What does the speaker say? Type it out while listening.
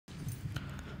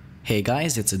Hey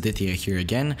guys, it's Aditya here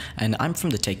again, and I'm from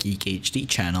the Tech Geek HD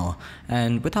channel.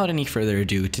 And without any further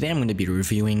ado, today I'm going to be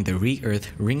reviewing the Rearth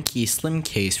Ringke Slim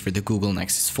case for the Google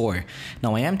Nexus 4.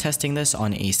 Now I am testing this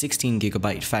on a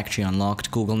 16GB factory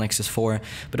unlocked Google Nexus 4,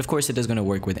 but of course it is going to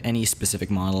work with any specific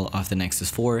model of the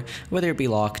Nexus 4, whether it be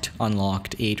locked,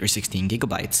 unlocked, 8 or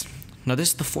 16GB. Now this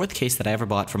is the fourth case that I ever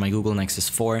bought for my Google Nexus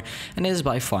 4, and it is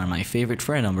by far my favorite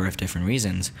for a number of different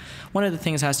reasons. One of the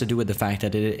things has to do with the fact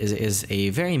that it is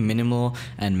a very minimal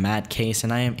and matte case,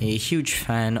 and I am a huge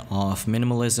fan of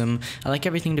minimalism. I like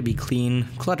everything to be clean,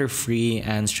 clutter-free,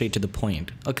 and straight to the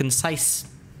point. A concise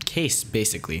case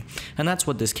basically, and that's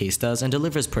what this case does and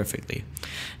delivers perfectly.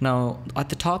 Now at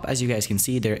the top, as you guys can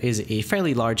see, there is a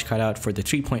fairly large cutout for the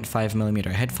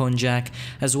 3.5mm headphone jack,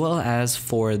 as well as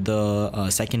for the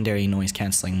secondary noise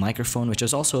cancelling microphone, which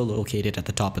is also located at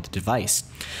the top of the device.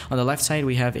 On the left side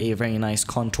we have a very nice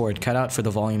contoured cutout for the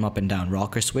volume up and down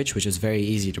rocker switch, which is very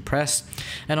easy to press,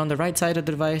 and on the right side of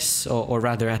the device, or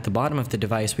rather at the bottom of the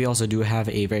device, we also do have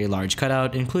a very large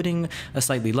cutout, including a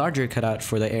slightly larger cutout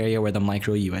for the area where the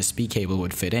micro USB cable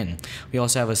would fit in. We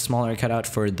also have a smaller cutout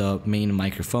for the main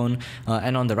microphone,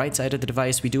 and on the right side of the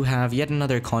device we do have yet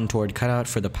another contoured cutout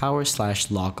for the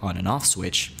power/lock on and off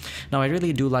switch. Now I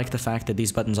really do like the fact that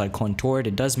these buttons are contoured.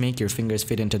 It does make your fingers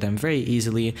fit into them very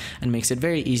easily and makes it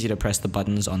very easy to press the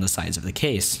buttons on the sides of the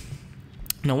case.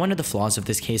 Now, one of the flaws of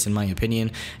this case, in my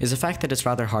opinion, is the fact that it's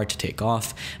rather hard to take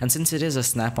off, and since it is a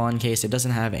snap-on case, it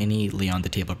doesn't have any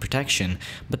lay-on-the-table protection,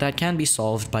 but that can be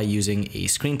solved by using a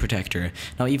screen protector.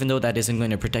 Now, even though that isn't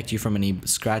going to protect you from any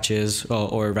scratches,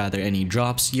 or rather any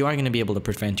drops, you are going to be able to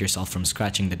prevent yourself from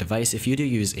scratching the device if you do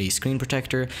use a screen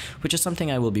protector, which is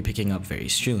something I will be picking up very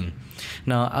soon.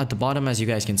 Now, at the bottom, as you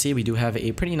guys can see, we do have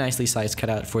a pretty nicely sized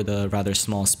cutout for the rather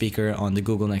small speaker on the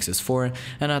Google Nexus 4,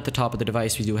 and at the top of the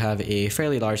device, we do have a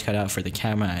fairly large cutout for the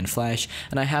camera and flash,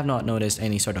 and I have not noticed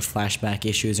any sort of flashback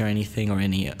issues or anything, or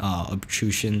any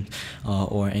obtrusion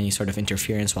or any sort of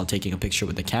interference while taking a picture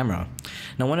with the camera.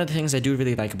 Now, one of the things I do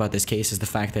really like about this case is the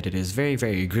fact that it is very,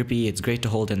 very grippy. It's great to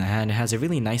hold in the hand. It has a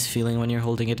really nice feeling when you're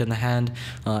holding it in the hand,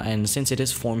 and since it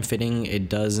is form-fitting, it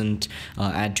doesn't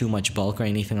add too much bulk or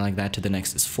anything like that to the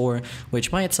Nexus 4,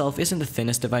 which by itself isn't the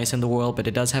thinnest device in the world, but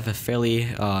it does have a fairly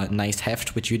nice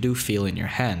heft, which you do feel in your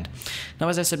hand. Now,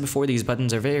 as I said before, these buttons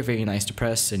are very nice to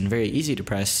press and very easy to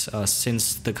press,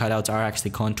 since the cutouts are actually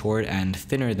contoured and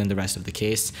thinner than the rest of the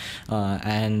case,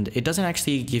 and it doesn't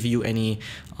actually give you any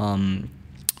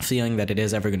feeling that it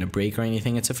is ever going to break or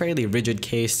anything. It's a fairly rigid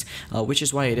case, which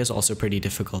is why it is also pretty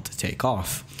difficult to take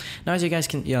off. Now, as you guys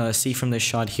can see from this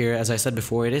shot here, as I said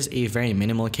before, it is a very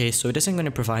minimal case, so it isn't going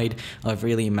to provide a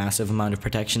really massive amount of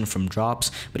protection from drops,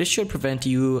 but it should prevent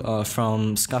you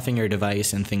from scuffing your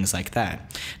device and things like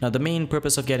that. Now, the main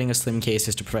purpose of getting a slim case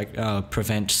is to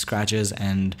prevent scratches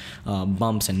and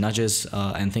bumps and nudges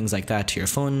and things like that to your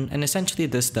phone, and essentially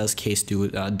this does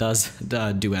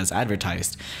do as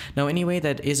advertised. Now, anyway,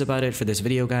 that is about it for this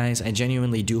video, guys. I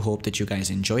genuinely do hope that you guys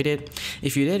enjoyed it.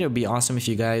 If you did, it would be awesome if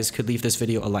you guys could leave this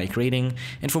video a like rating,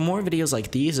 and for more videos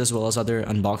like these, as well as other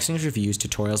unboxings, reviews,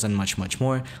 tutorials, and much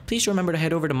more, please remember to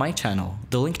head over to my channel,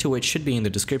 the link to which should be in the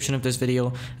description of this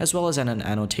video, as well as in an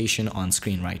annotation on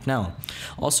screen right now.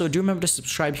 Also, do remember to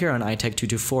subscribe here on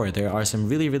iTech224. There are some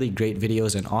really great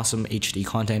videos and awesome HD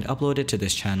content uploaded to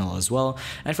this channel as well,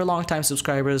 and for long-time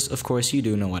subscribers, of course, you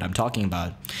do know what I'm talking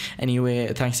about. Anyway,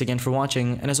 thanks again for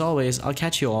watching, and as always, I'll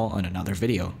catch you all on another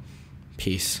video.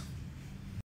 Peace.